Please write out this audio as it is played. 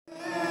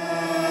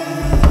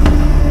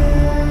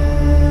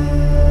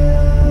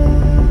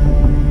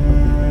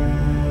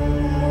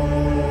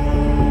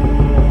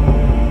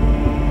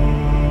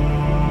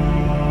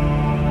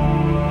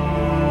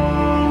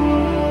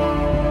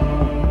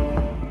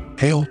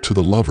to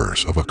the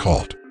lovers of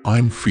occult.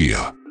 I'm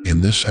Theia.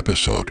 In this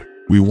episode,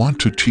 we want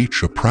to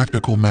teach a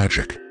practical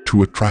magic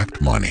to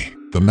attract money.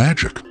 The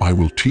magic I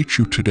will teach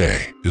you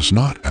today is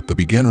not at the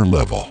beginner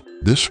level.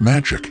 This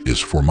magic is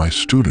for my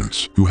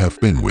students who have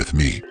been with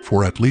me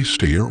for at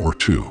least a year or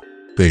two.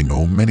 They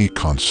know many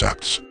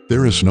concepts.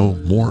 There is no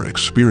more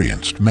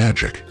experienced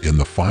magic in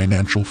the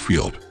financial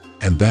field,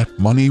 and that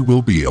money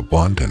will be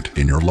abundant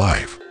in your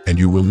life, and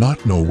you will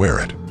not know where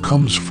it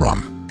comes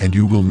from, and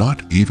you will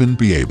not even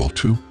be able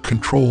to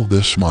control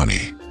this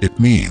money. It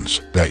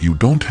means that you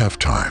don't have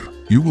time.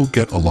 You will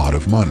get a lot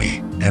of money,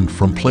 and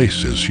from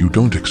places you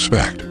don't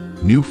expect.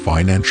 New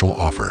financial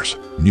offers,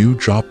 new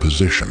job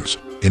positions,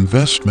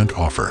 investment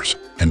offers,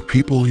 and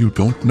people you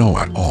don't know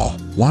at all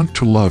want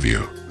to love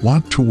you,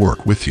 want to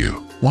work with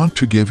you, want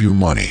to give you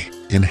money,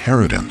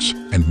 inheritance,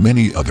 and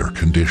many other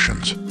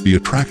conditions. The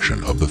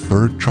attraction of the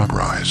third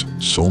chakra is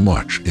so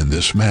much in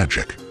this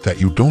magic that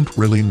you don't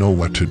really know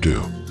what to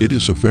do. It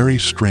is a very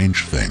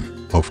strange thing.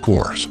 Of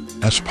course,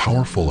 as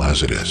powerful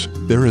as it is,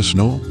 there is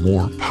no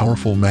more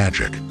powerful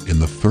magic in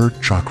the third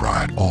chakra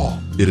at all.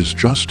 It is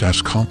just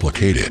as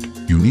complicated.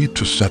 You need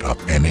to set up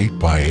an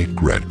 8x8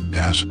 grid,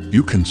 as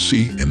you can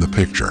see in the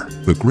picture.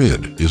 The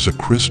grid is a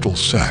crystal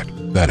set.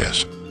 That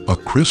is, a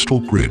crystal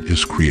grid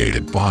is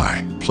created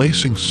by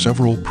placing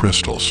several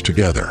crystals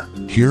together.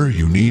 Here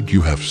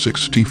you have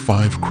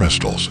 65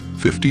 crystals,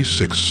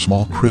 56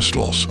 small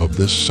crystals of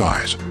this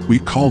size. We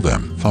call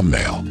them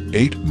thumbnail,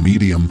 8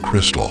 medium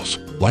crystals.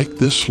 Like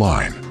this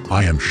line,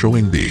 I am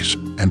showing these,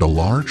 and a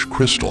large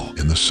crystal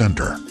in the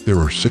center. There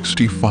are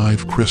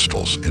 65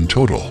 crystals in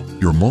total.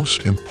 Your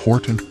most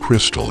important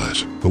crystal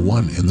is the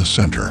one in the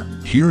center.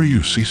 Here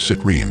you see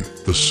Citrine,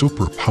 the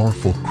super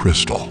powerful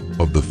crystal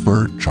of the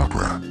third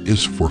chakra,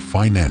 is for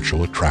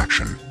financial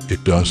attraction.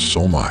 It does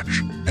so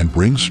much and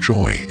brings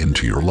joy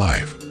into your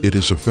life. It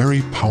is a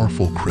very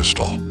powerful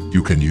crystal.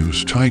 You can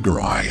use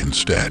tiger eye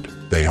instead.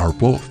 They are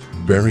both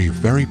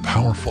very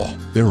powerful.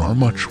 There are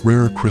much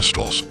rarer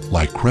crystals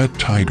like red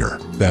tiger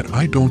that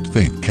I don't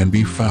think can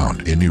be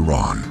found in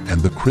Iran, and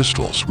the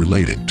crystals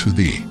related to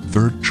the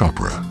third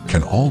chakra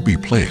can all be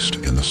placed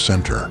in the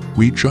center.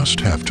 We just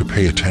have to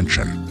pay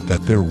attention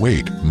that their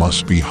weight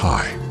must be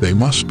high. They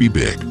must be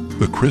big.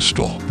 The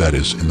crystal that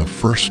is in the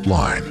first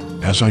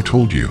line, as I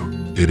told you,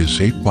 it is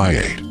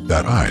 8x8.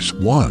 That is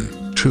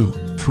 1, 2,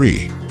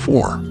 3,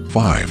 4,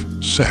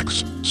 5,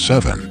 6,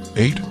 7,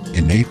 8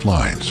 in 8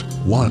 lines.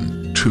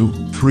 1, 2,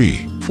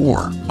 3,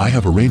 4. I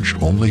have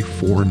arranged only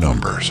 4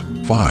 numbers.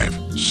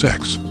 5,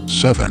 6,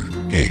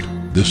 7, 8.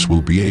 This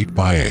will be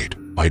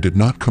 8x8. I did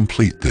not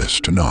complete this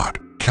to not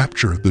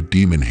capture the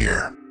demon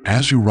here.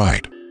 As you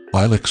write,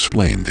 I'll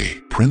explain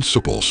the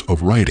principles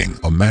of writing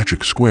a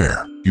magic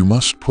square. You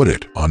must put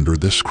it under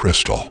this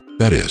crystal,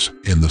 that is,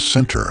 in the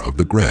center of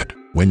the grid.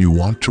 When you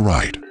want to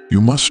write,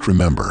 you must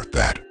remember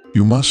that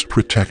you must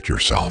protect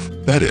yourself.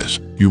 That is,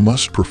 you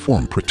must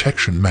perform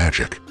protection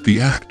magic. The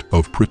act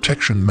of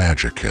protection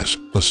magic is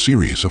a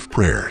series of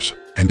prayers,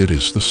 and it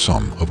is the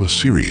sum of a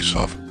series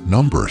of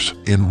numbers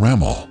in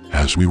Ramal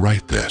as we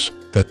write this,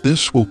 that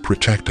this will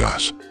protect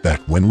us,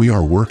 that when we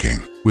are working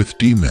with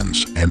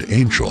demons and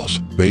angels,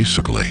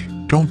 basically,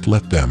 don't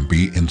let them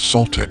be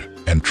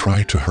insulted and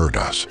try to hurt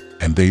us.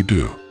 And they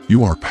do.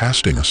 You are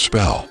casting a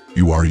spell,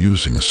 you are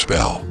using a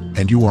spell,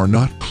 and you are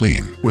not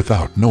clean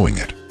without knowing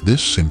it.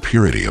 This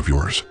impurity of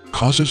yours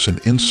causes an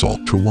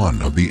insult to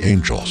one of the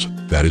angels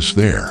that is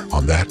there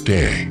on that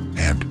day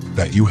and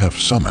that you have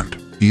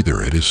summoned.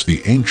 Either it is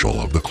the angel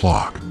of the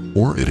clock,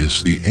 or it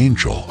is the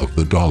angel of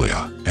the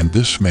dahlia, and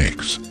this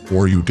makes,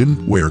 or you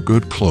didn't wear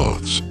good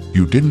clothes,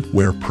 you didn't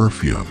wear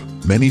perfume,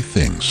 many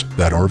things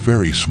that are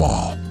very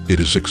small. It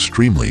is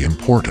extremely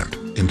important.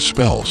 In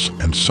spells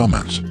and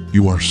summons,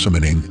 you are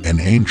summoning an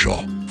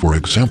angel. For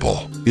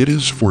example, it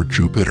is for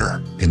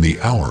Jupiter, in the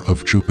hour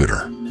of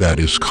Jupiter, that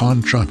is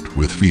conjunct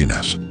with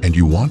Venus, and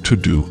you want to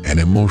do an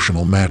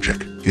emotional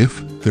magic.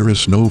 If there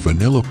is no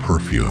vanilla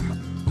perfume,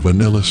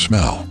 vanilla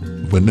smell,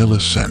 vanilla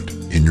scent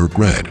in your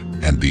grid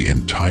and the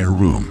entire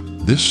room,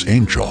 this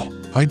angel,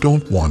 I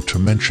don't want to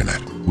mention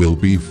it, will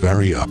be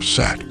very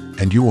upset,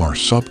 and you are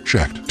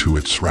subject to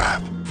its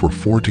wrath. For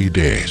 40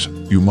 days,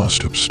 you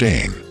must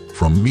abstain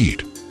from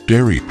meat,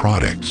 dairy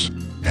products,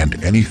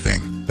 and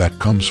anything that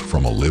comes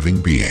from a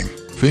living being,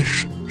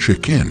 fish,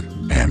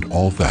 chicken, and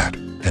all that.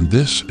 And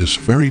this is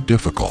very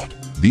difficult,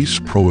 these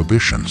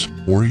prohibitions,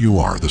 or you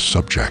are the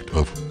subject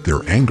of their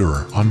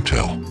anger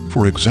until,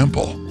 for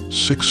example,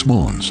 6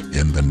 moons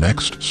in the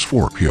next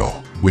Scorpio,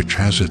 which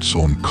has its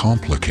own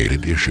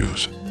complicated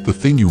issues. The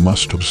thing you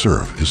must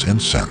observe is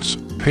incense.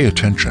 Pay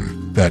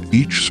attention that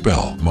each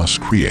spell must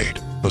create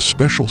a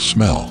special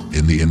smell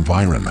in the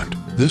environment.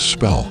 This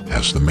spell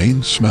has the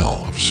main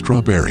smell of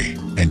strawberry,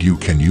 and you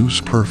can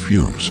use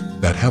perfumes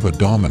that have a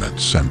dominant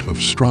scent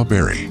of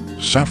strawberry.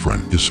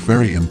 Saffron is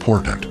very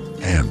important,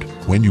 and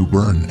when you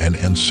burn an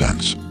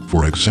incense,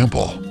 for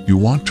example, you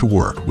want to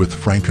work with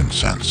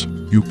frankincense,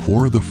 you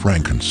pour the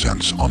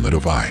frankincense on the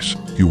device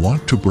you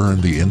want to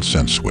burn the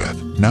incense with.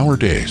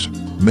 Nowadays,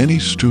 Many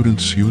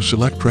students use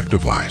electric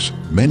device.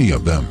 Many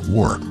of them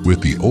work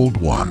with the old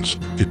ones.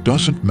 It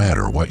doesn't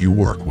matter what you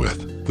work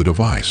with. The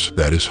device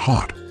that is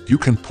hot, you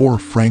can pour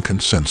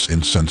frankincense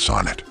incense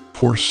on it.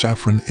 Pour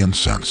saffron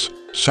incense.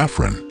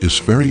 Saffron is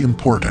very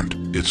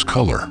important. Its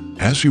color,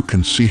 as you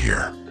can see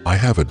here. I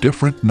have a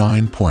different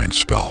 9-point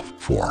spell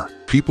for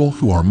people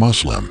who are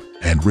Muslim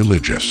and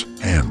religious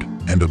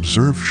and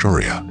observe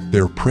Sharia,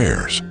 their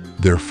prayers,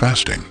 their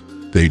fasting.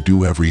 They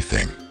do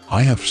everything.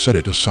 I have set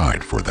it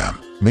aside for them.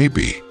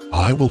 Maybe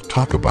I will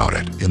talk about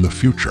it in the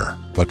future,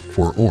 but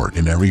for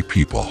ordinary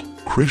people,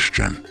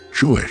 Christian,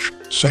 Jewish,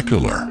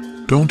 secular,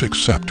 don't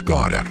accept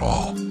God at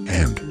all,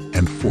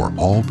 and for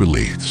all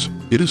beliefs,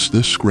 it is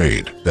this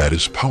grade that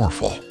is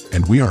powerful,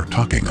 and we are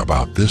talking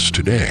about this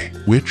today,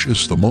 which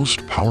is the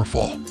most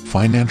powerful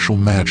financial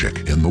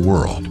magic in the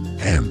world.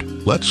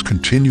 And let's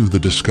continue the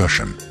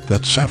discussion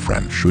that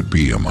saffron should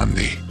be among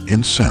the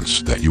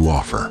incense that you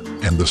offer,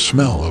 and the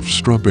smell of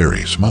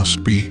strawberries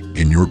must be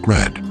in your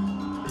bread.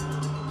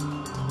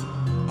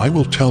 I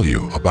will tell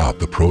you about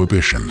the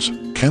prohibitions.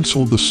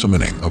 Cancel the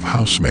summoning of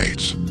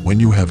housemates. When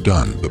you have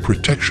done the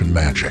protection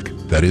magic,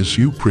 that is,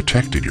 you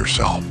protected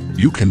yourself,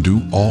 you can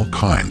do all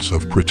kinds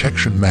of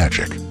protection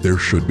magic. There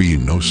should be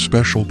no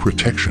special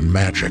protection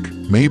magic.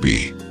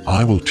 Maybe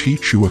I will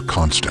teach you a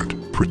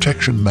constant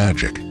protection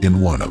magic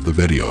in one of the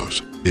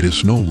videos. It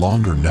is no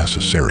longer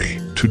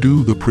necessary to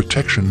do the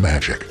protection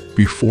magic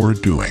before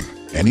doing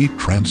any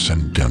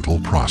transcendental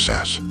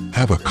process.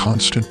 Have a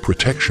constant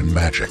protection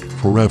magic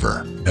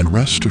forever, and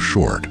rest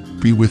assured,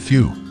 be with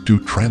you. Do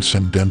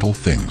transcendental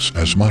things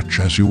as much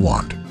as you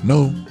want.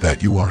 Know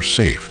that you are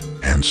safe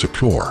and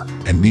secure,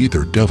 and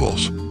neither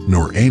devils,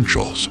 nor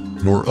angels,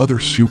 nor other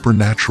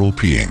supernatural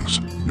beings,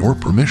 nor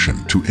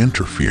permission to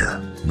interfere,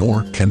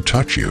 nor can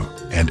touch you,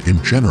 and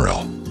in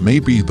general, may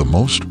be the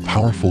most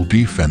powerful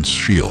defense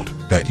shield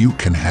that you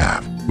can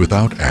have.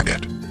 Without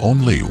agate,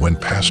 only when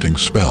casting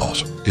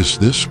spells is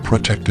this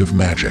protective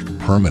magic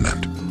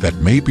permanent. That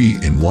may be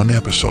in one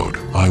episode.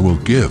 I will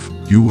give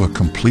you a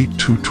complete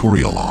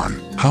tutorial on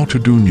how to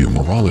do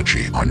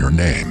numerology on your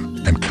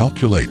name and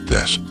calculate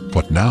this,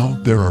 but now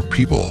there are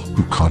people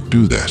who can't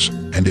do this,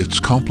 and it's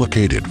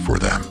complicated for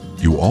them.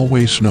 You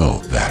always know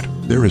that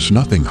there is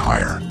nothing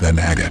higher than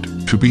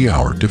agate to be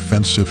our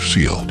defensive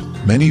shield.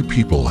 Many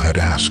people had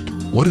asked,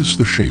 what is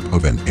the shape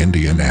of an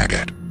Indian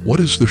agate?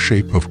 What is the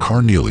shape of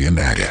carnelian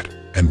agate?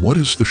 And what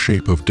is the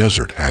shape of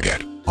desert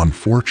agate?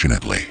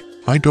 Unfortunately,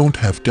 I don't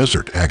have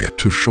desert agate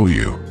to show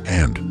you,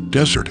 and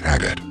desert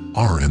agate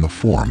are in the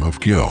form of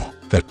gyo.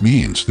 That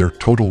means their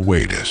total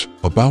weight is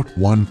about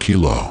 1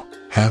 kilo,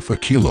 half a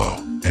kilo,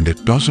 and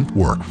it doesn't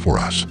work for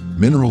us.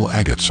 Mineral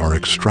agates are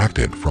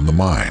extracted from the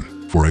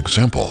mine. For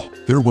example,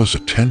 there was a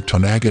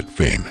 10-ton agate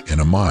vein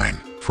in a mine,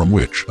 from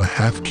which a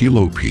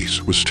half-kilo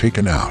piece was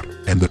taken out,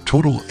 and the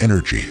total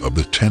energy of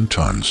the 10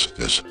 tons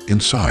is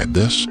inside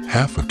this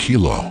half a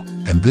kilo,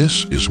 and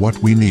this is what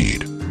we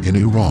need. In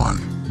Iran,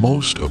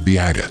 most of the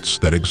agates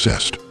that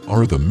exist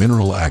are the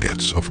mineral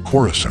agates of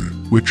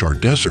Khorasan, which are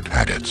desert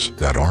agates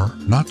that are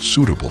not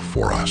suitable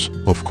for us.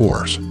 Of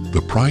course,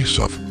 the price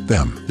of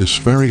them is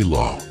very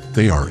low.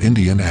 They are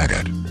Indian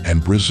agate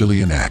and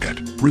Brazilian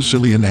agate.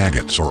 Brazilian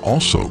agates are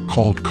also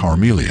called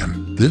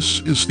carnelian. This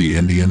is the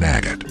Indian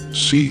agate.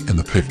 See in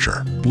the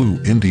picture,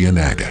 blue Indian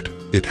agate.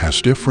 It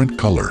has different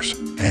colors,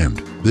 and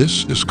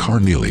this is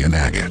carnelian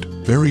agate.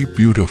 Very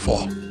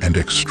beautiful and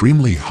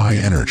extremely high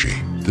energy.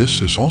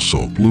 This is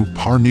also blue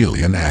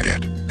carnelian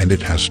agate, and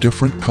it has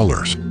different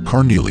colors.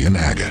 Carnelian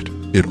agate.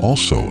 It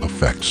also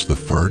affects the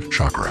third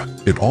chakra.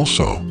 It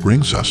also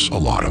brings us a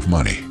lot of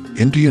money.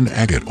 Indian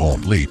agate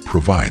only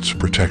provides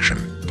protection,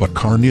 but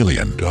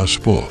carnelian does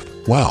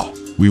both. Well,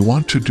 we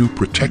want to do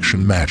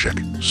protection magic,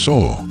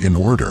 so in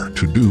order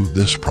to do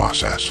this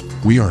process,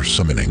 we are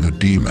summoning a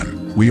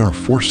demon. We are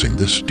forcing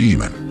this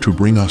demon to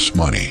bring us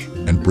money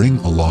and bring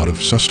a lot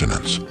of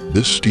sustenance.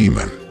 This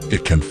demon,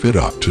 it can fit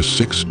up to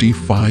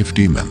 65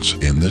 demons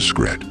in this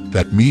grid.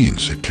 That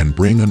means it can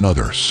bring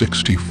another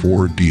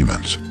 64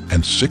 demons,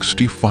 and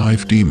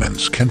 65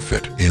 demons can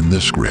fit in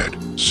this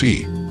grid.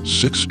 See,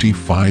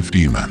 65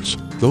 demons.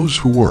 Those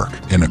who work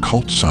in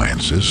occult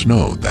sciences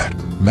know that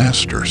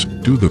masters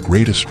do the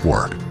greatest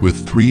work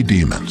with 3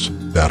 demons.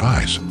 That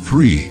is,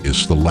 3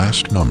 is the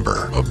last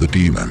number of the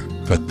demon.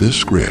 But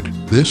this grid,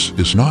 this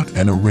is not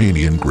an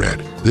Iranian grid.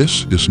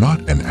 This is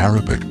not an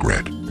Arabic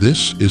grid.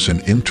 This is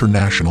an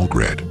international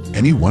grid.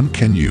 Anyone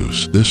can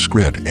use this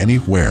grid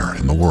anywhere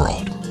in the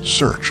world.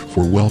 Search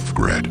for wealth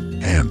grid,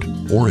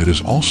 or it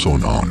is also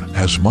known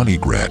as money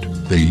grid.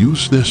 They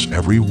use this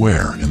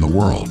everywhere in the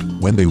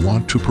world when they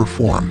want to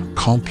perform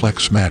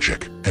complex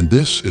magic, and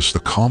this is the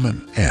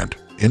common and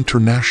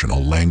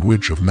international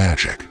language of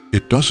magic.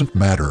 It doesn't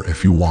matter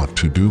if you want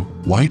to do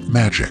white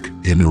magic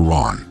in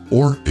Iran,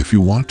 or if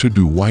you want to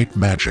do white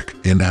magic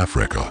in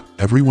Africa.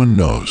 Everyone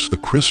knows the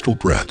crystal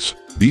grids.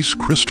 These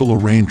crystal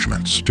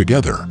arrangements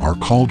together are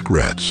called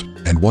grids,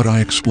 and what I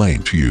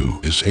explained to you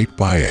is 8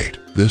 by 8.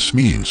 This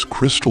means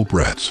crystal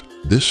grids.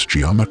 This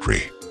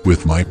geometry,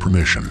 with my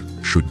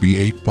permission, should be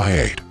 8 by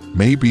 8.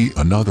 Maybe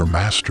another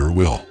master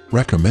will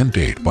recommend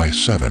 8 by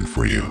 7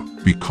 for you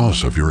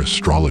because of your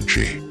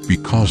astrology,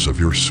 because of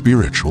your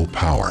spiritual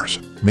powers.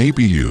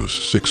 Maybe use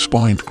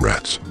 6-point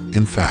grids.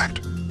 In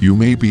fact, you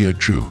may be a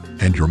Jew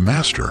and your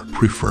master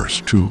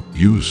prefers to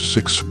use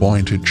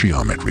 6-pointed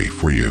geometry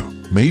for you.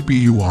 Maybe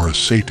you are a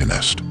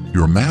Satanist.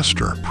 Your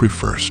master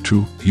prefers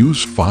to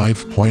use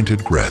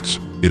 5-pointed grids.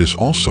 It is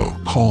also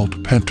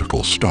called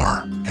pentacle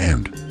star,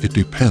 and it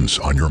depends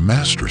on your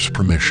master's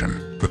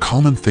permission. The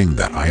common thing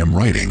that I am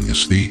writing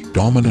is the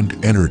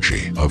dominant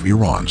energy of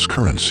Iran's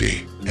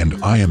currency,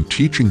 and I am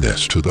teaching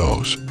this to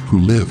those who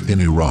live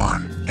in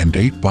Iran. And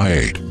 8 by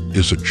 8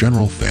 is a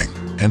general thing,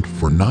 and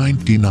for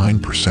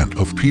 99%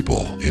 of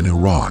people in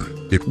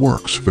Iran, it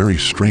works very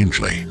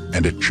strangely,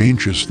 and it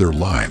changes their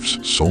lives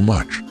so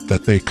much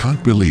that they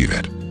can't believe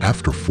it.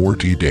 After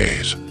 40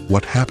 days,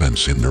 what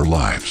happens in their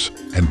lives,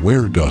 and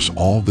where does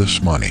all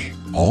this money,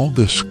 all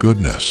this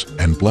goodness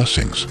and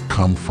blessings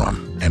come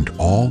from, and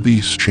all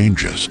these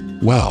changes?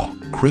 Well,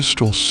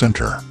 crystal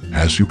center,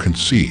 as you can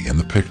see in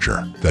the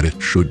picture, that it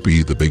should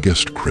be the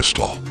biggest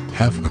crystal,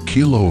 half a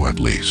kilo at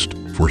least.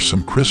 For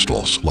some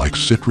crystals like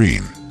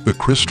citrine, the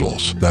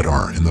crystals that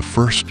are in the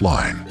first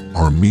line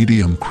are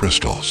medium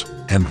crystals,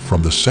 and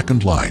from the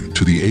second line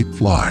to the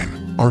 8th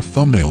line are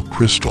thumbnail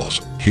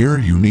crystals. Here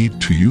you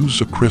need to use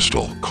a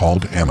crystal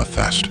called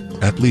amethyst,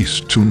 at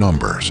least 2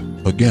 numbers.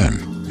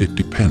 Again, it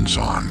depends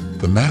on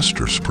the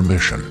master's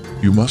permission.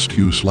 You must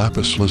use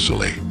lapis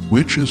lazuli,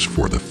 which is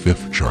for the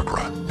 5th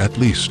chakra, at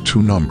least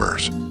 2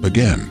 numbers.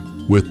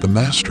 Again, with the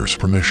master's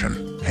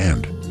permission.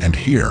 And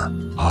here,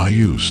 I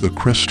use the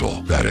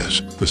crystal that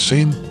is the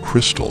same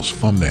crystal's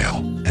thumbnail,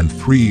 and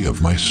 3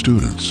 of my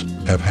students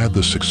have had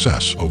the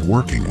success of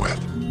working with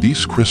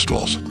these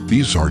crystals.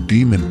 These are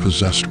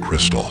demon-possessed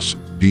crystals.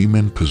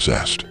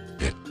 Demon-possessed,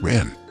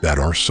 that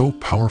are so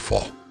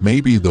powerful.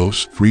 Maybe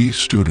those 3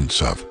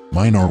 students of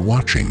mine are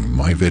watching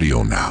my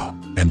video now,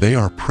 and they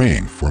are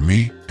praying for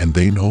me, and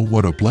they know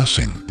what a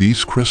blessing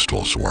these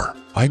crystals were.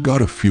 I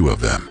got a few of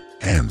them,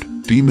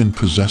 and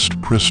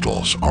demon-possessed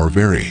crystals are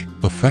very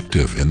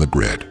effective in the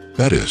grid.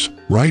 That is,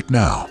 right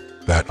now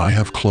that I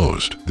have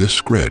closed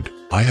this grid,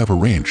 I have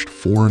arranged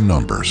 4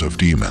 numbers of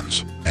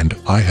demons, and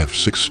I have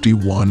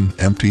 61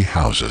 empty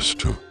houses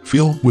to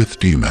fill with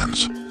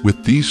demons.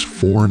 With these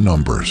 4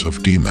 numbers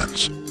of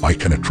demons, I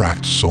can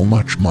attract so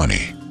much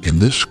money in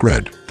this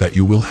grid that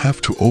you will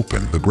have to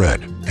open the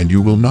grid, and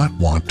you will not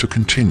want to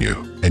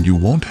continue, and you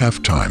won't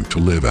have time to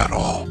live at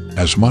all.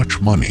 As much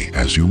money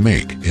as you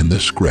make in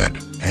this grid,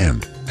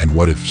 and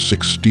what if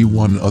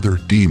 61 other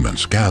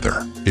demons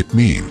gather? It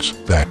means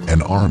that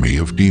an army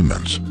of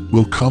demons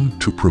will come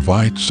to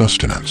provide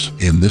sustenance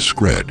in this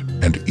grid,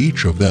 and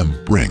each of them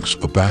brings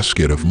a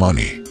basket of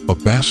money, a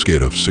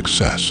basket of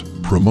success,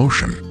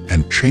 promotion,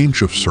 and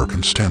change of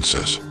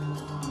circumstances.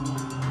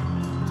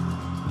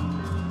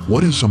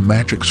 What is a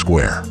magic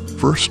square?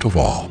 First of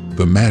all,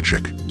 the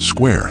magic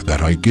square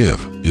that I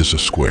give is a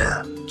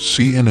square.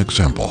 See an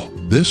example.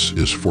 This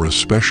is for a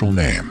special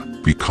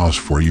name, because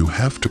for you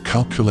have to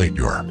calculate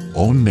your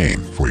own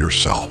name for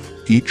yourself.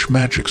 Each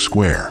magic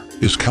square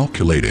is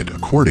calculated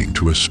according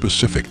to a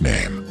specific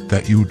name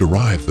that you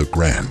derive the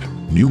grand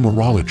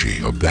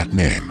numerology of that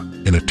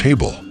name in a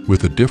table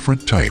with a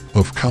different type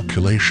of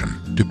calculation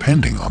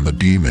depending on the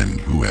demon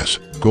who is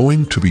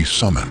going to be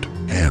summoned.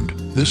 And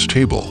this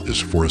table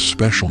is for a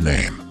special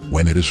name.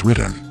 When it is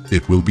written,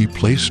 it will be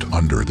placed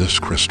under this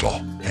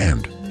crystal,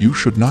 and you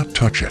should not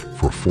touch it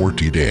for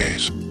 40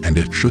 days, and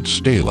it should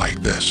stay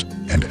like this.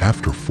 And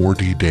after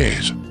 40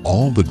 days,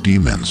 all the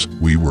demons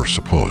we were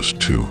supposed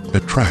to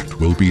attract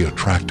will be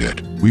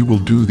attracted. We will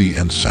do the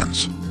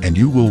incense, and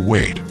you will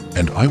wait,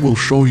 and I will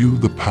show you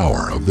the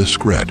power of this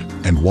grid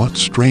and what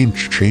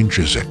strange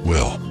changes it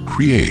will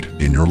create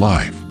in your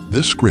life.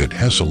 This grid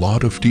has a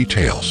lot of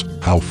details.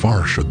 How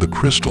far should the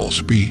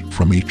crystals be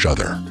from each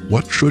other?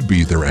 What should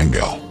be their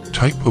angle?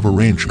 Type of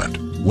arrangement.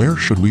 Where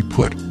should we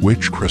put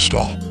which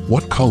crystal?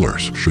 What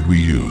colors should we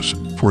use?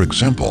 For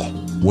example,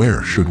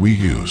 where should we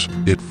use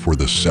it for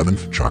the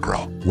 7th chakra?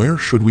 Where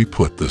should we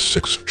put the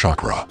 6th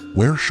chakra?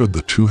 Where should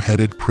the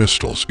 2-headed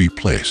crystals be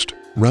placed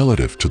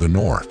relative to the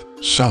north,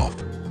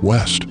 south,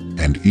 west,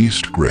 and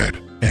east grid?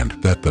 And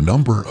that the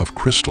number of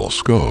crystals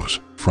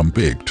goes from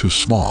big to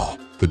small.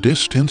 The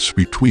distance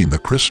between the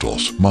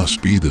crystals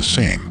must be the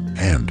same,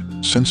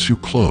 and since you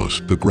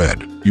closed the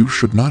grid, you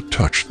should not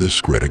touch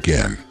this grid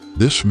again.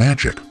 This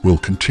magic will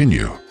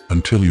continue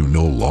until you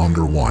no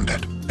longer want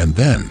it, and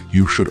then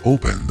you should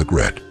open the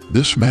grid.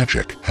 This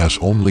magic has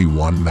only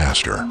one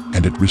master,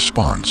 and it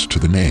responds to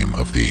the name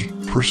of the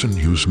person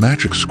whose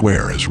magic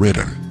square is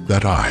written.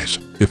 That is,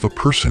 if a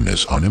person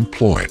is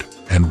unemployed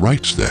and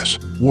writes this,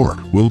 work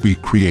will be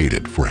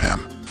created for him.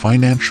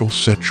 Financial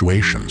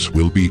situations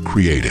will be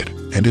created,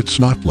 and it's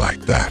not like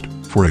that.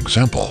 For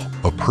example,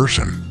 a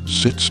person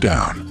sits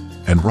down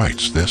and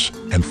writes this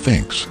and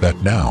thinks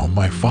that now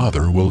my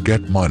father will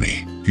get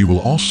money. He will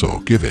also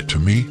give it to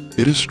me.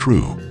 It is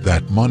true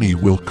that money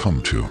will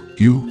come to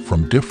you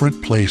from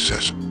different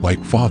places,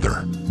 like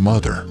father,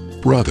 mother,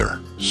 brother,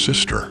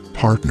 sister,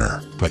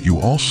 partner, but you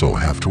also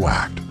have to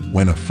act.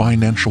 When a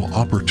financial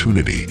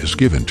opportunity is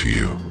given to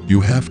you,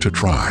 you have to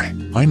try.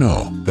 I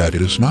know that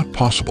it is not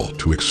possible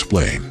to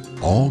explain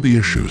all the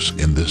issues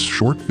in this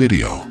short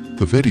video.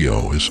 The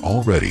video is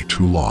already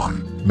too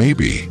long.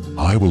 Maybe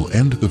I will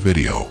end the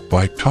video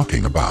by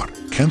talking about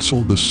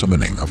cancel the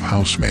summoning of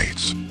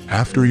housemates.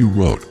 After you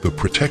wrote the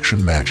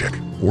protection magic,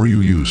 or you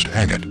used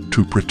agate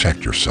to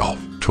protect yourself,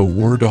 to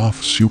ward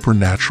off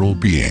supernatural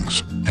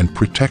beings and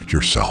protect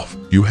yourself,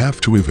 you have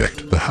to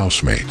evict the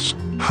housemates,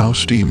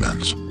 house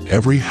demons.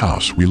 Every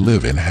house we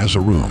live in has a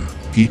room.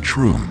 Each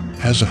room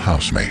has a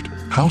housemate.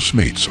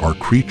 Housemates are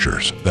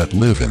creatures that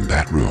live in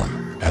that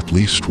room. At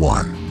least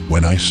one.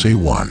 When I say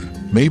one,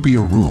 maybe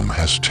a room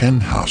has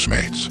 10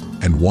 housemates,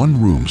 and one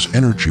room's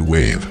energy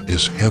wave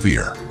is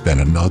heavier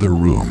than another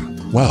room.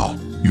 Well,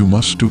 you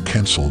must do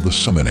cancel the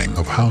summoning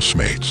of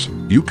housemates.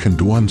 You can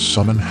do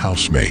unsummon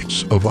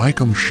housemates of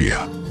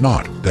Icomshia.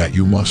 Not that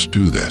you must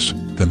do this,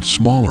 then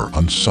smaller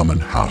unsummon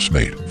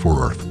housemate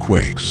for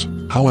earthquakes.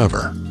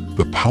 However,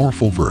 the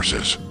powerful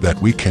verses that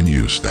we can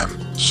use them,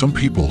 some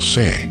people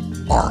say,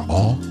 are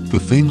all the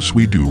things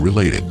we do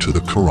related to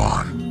the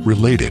Quran,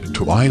 related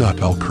to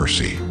Ayat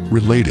al-Kursi,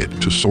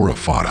 related to Surah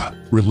Fatiha,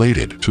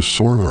 related to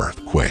Surah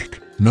Earthquake.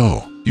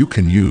 No, you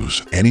can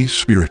use any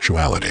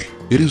spirituality.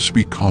 It is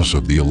because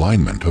of the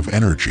alignment of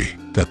energy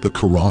that the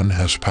Quran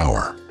has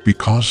power.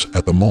 Because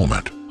at the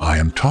moment I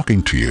am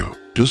talking to you,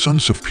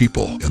 dozens of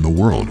people in the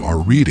world are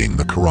reading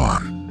the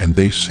Quran, and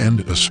they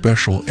send a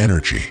special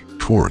energy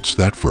towards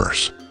that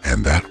verse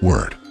and that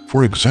word.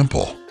 For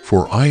example,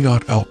 for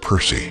Ayat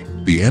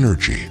al-Kursi, the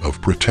energy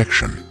of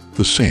protection,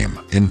 the same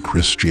in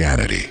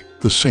Christianity,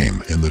 the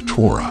same in the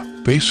Torah.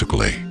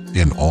 Basically,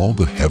 in all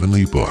the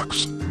heavenly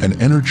books, an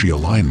energy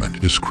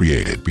alignment is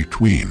created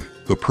between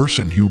the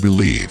person who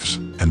believes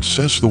and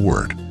says the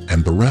word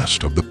and the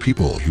rest of the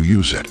people who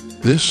use it.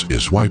 This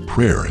is why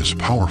prayer is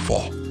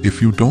powerful. If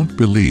you don't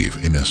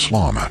believe in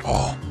Islam at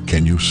all,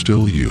 can you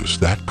still use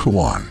that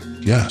Quran?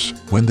 Yes,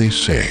 when they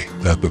say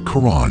that the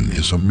Quran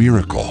is a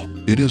miracle,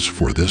 it is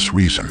for this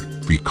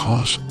reason,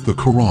 because the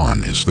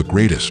Quran is the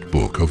greatest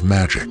book of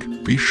magic.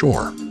 Be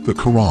sure, the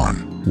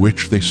Quran,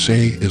 which they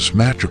say is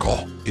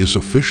magical, is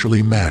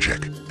officially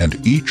magic,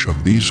 and each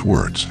of these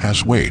words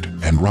has weight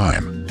and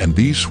rhyme, and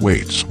these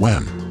weights,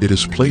 when it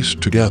is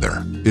placed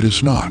together, it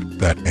is not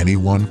that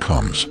anyone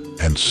comes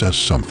and says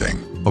something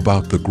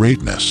about the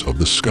greatness of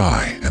the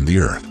sky and the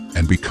earth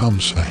and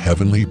becomes a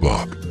heavenly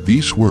book.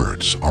 These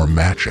words are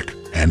magic,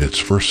 and its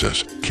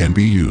verses can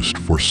be used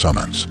for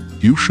summons.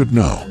 You should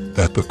know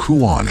that the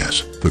Quran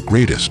is the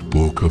greatest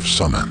book of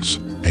summons,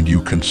 and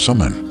you can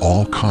summon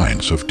all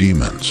kinds of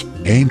demons,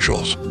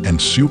 angels, and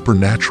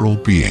supernatural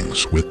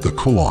beings with the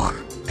Quran,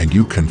 and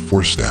you can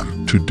force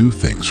them to do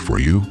things for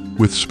you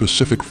with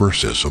specific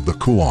verses of the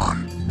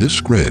Quran. This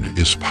grid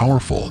is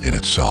powerful in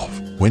itself.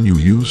 When you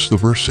use the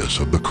verses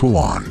of the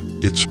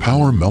Quran, its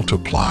power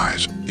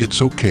multiplies.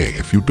 It's okay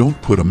if you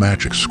don't put a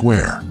magic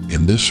square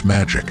in this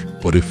magic,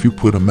 but if you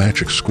put a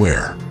magic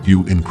square,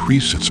 you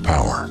increase its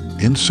power.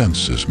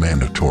 Incense is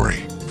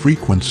mandatory.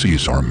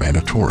 Frequencies are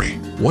mandatory.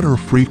 What are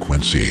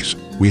frequencies?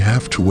 We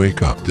have to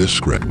wake up this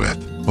grid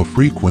with a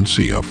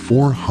frequency of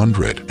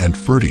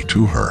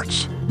 432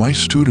 Hz. My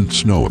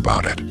students know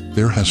about it.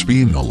 There has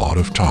been a lot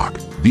of talk.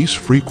 These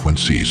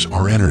frequencies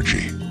are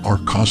energy, are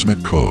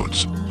cosmic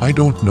codes. I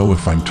don't know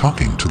if I'm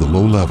talking to the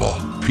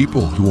low-level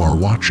people who are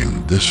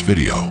watching this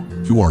video,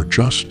 who are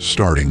just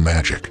starting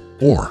magic,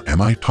 or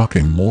am I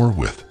talking more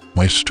with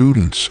my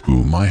students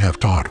whom I have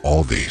taught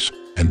all these,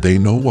 and they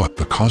know what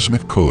the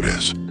cosmic code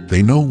is.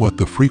 They know what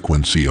the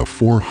frequency of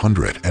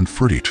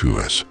 432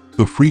 is.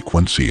 The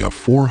frequency of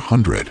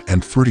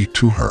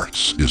 432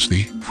 Hz is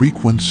the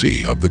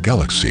frequency of the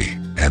galaxy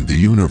and the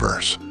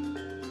universe.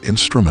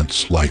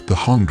 Instruments like the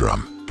hung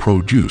drum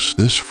produce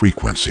this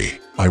frequency.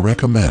 I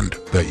recommend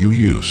that you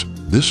use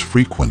this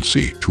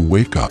frequency to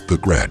wake up the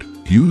grid.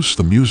 Use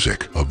the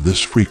music of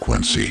this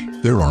frequency.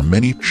 There are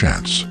many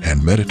chants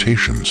and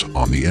meditations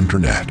on the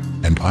internet,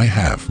 and I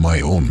have my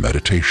own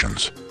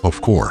meditations.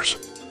 Of course,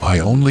 I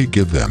only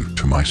give them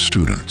to my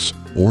students.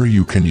 Or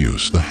you can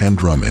use the hand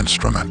drum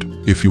instrument.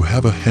 If you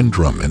have a hand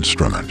drum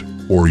instrument,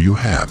 or you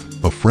have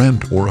a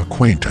friend or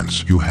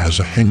acquaintance who has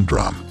a hand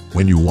drum,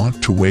 when you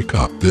want to wake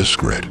up this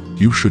grid,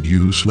 you should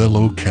use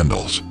yellow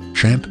candles,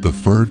 chant the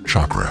third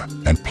chakra,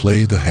 and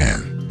play the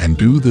hand, and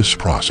do this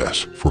process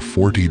for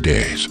 40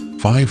 days.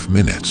 5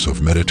 minutes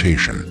of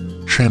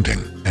meditation,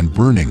 chanting, and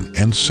burning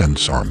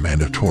incense are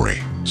mandatory.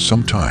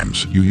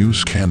 Sometimes you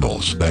use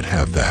candles that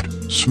have that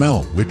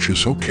smell, which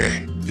is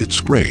okay.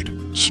 It's great.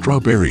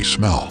 Strawberry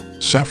smell,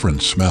 saffron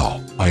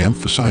smell. I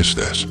emphasize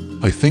this.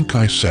 I think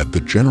I said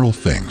the general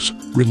things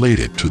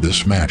related to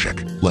this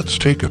magic. Let's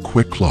take a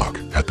quick look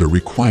at the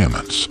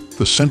requirements.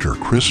 The center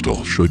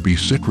crystal should be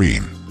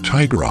citrine,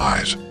 tiger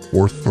eyes,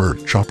 or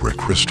third chakra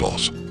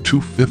crystals. 2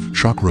 fifth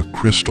chakra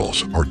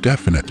crystals are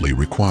definitely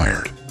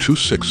required. 2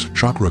 sixth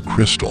chakra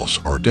crystals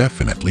are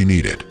definitely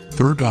needed.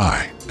 Third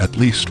eye At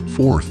least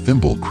 4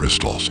 thimble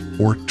crystals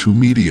or 2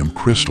 medium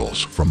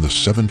crystals from the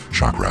 7th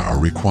chakra are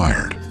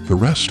required. The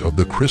rest of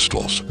the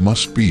crystals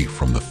must be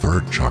from the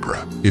 3rd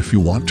chakra. If you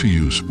want to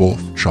use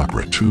both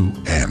chakra 2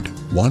 and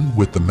 1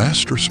 with the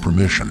master's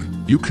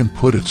permission, you can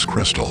put its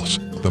crystals.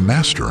 The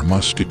master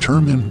must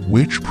determine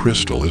which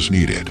crystal is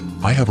needed.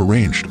 I have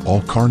arranged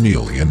all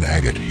carnelian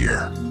agate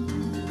here.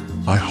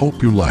 I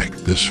hope you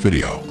liked this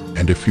video,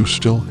 and if you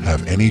still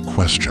have any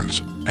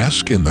questions,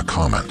 ask in the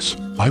comments.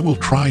 I will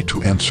try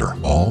to answer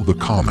all the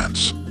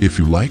comments. If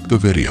you liked the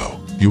video,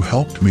 you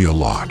helped me a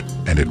lot,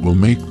 and it will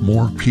make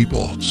more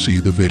people see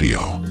the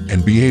video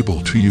and be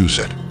able to use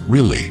it.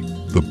 Really,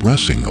 the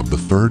blessing of the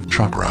 3rd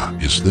chakra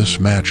is this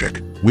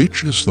magic,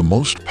 which is the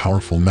most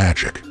powerful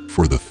magic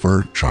for the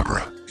 3rd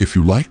chakra. If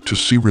you like to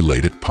see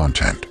related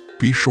content,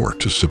 be sure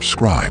to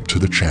subscribe to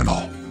the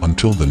channel.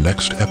 Until the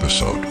next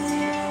episode.